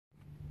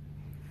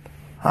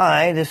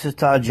Hi, this is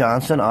Todd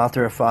Johnson,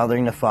 author of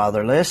Fathering the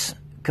Fatherless,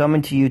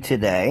 coming to you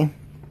today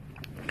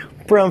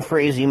from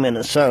Frazee,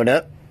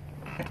 Minnesota.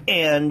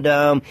 And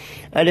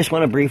I just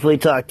want to briefly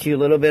talk to you a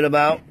little bit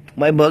about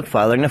my book,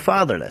 Fathering the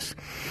Fatherless.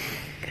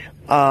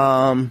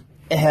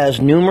 It has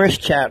numerous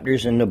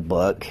chapters in the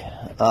book.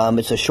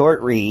 It's a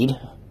short read.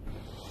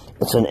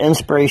 It's an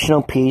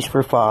inspirational piece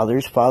for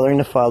fathers. Fathering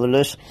the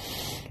Fatherless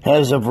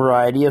has a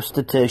variety of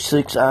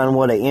statistics on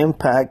what an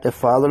impact a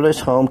fatherless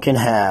home can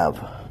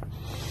have.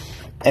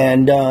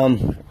 And,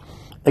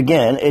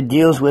 again, it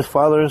deals with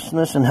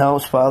fatherlessness and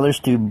helps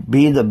fathers to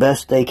be the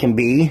best they can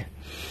be.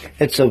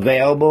 It's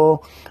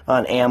available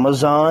on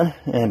Amazon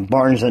and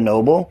Barnes &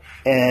 Noble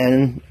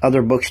and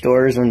other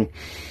bookstores and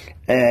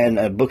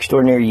a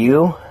bookstore near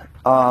you.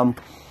 It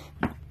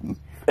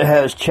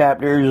has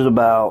chapters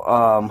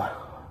about,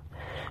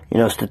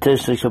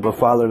 statistics of a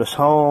fatherless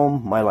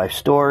home, my life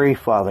story,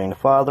 fathering the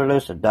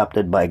fatherless,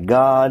 adopted by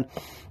God,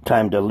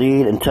 time to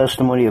lead, and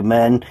testimony of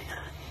men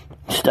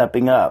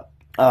stepping up.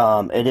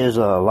 It is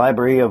a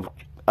Library of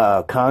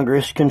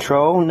Congress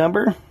control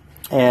number,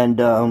 and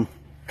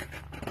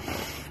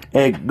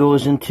it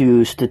goes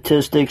into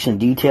statistics and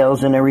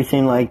details and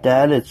everything like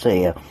that. It's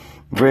a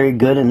very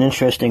good and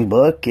interesting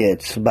book.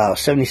 It's about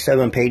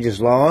 77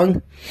 pages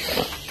long.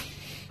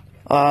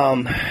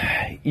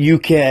 You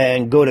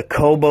can go to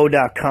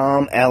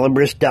Kobo.com,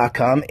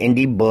 Alibris.com,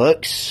 Indie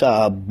Books,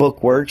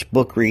 Bookworks,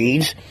 Book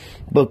Reads,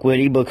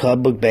 Bookwitty, Book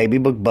Hub, Book Baby,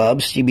 Book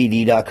Bubs,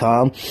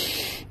 CBD.com,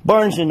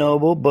 Barnes &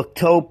 Noble,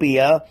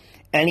 Booktopia,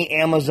 any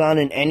Amazon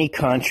in any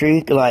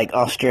country like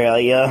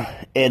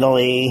Australia,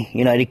 Italy,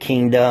 United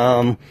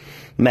Kingdom,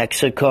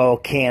 Mexico,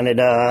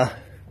 Canada,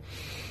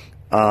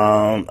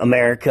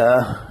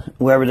 America,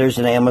 wherever there's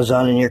an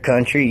Amazon in your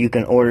country, you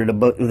can order the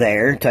book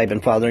there. Type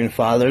in Fathering the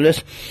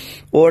Fatherless,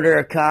 order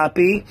a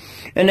copy,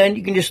 and then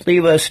you can just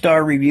leave a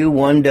star review,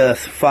 1 to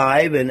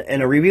 5,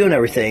 and a review and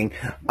everything.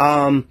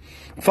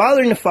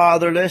 Fathering the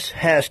Fatherless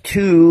has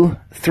 2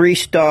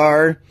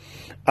 3-star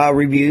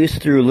reviews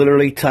through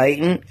Literally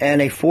Titan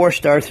and a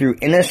 4-star through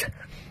Innis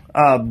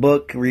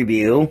Book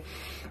Review.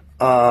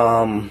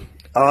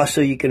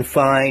 Also, you can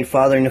find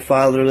Fathering the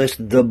Fatherless,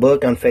 the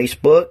book, on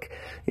Facebook.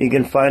 You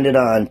can find it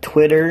on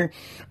Twitter,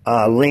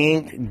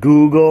 LinkedIn,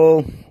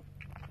 Google,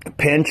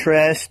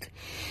 Pinterest,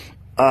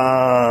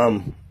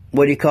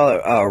 what do you call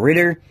it,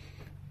 Ritter,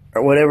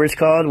 or whatever it's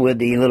called, with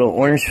the little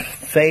orange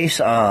face,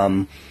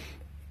 Flickr,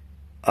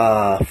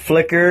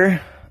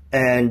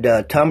 and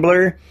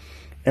Tumblr,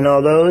 and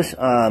all those.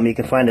 You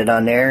can find it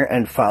on there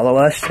and follow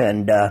us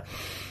and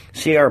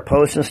see our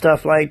posts and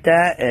stuff like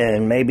that,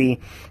 and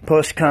maybe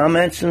post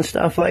comments and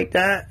stuff like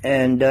that.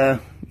 And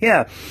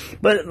yeah,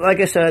 but like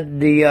I said,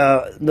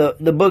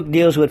 the book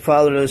deals with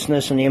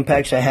fatherlessness and the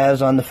impacts it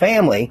has on the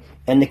family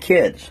and the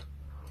kids.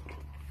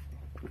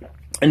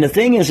 And the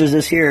thing is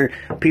this here,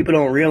 people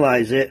don't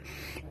realize it,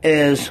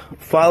 is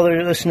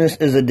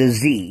fatherlessness is a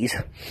disease,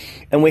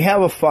 and we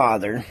have a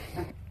Father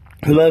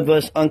who loves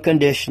us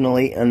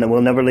unconditionally and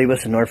will never leave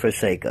us nor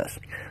forsake us.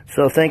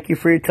 So thank you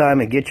for your time,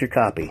 and get your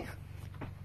copy.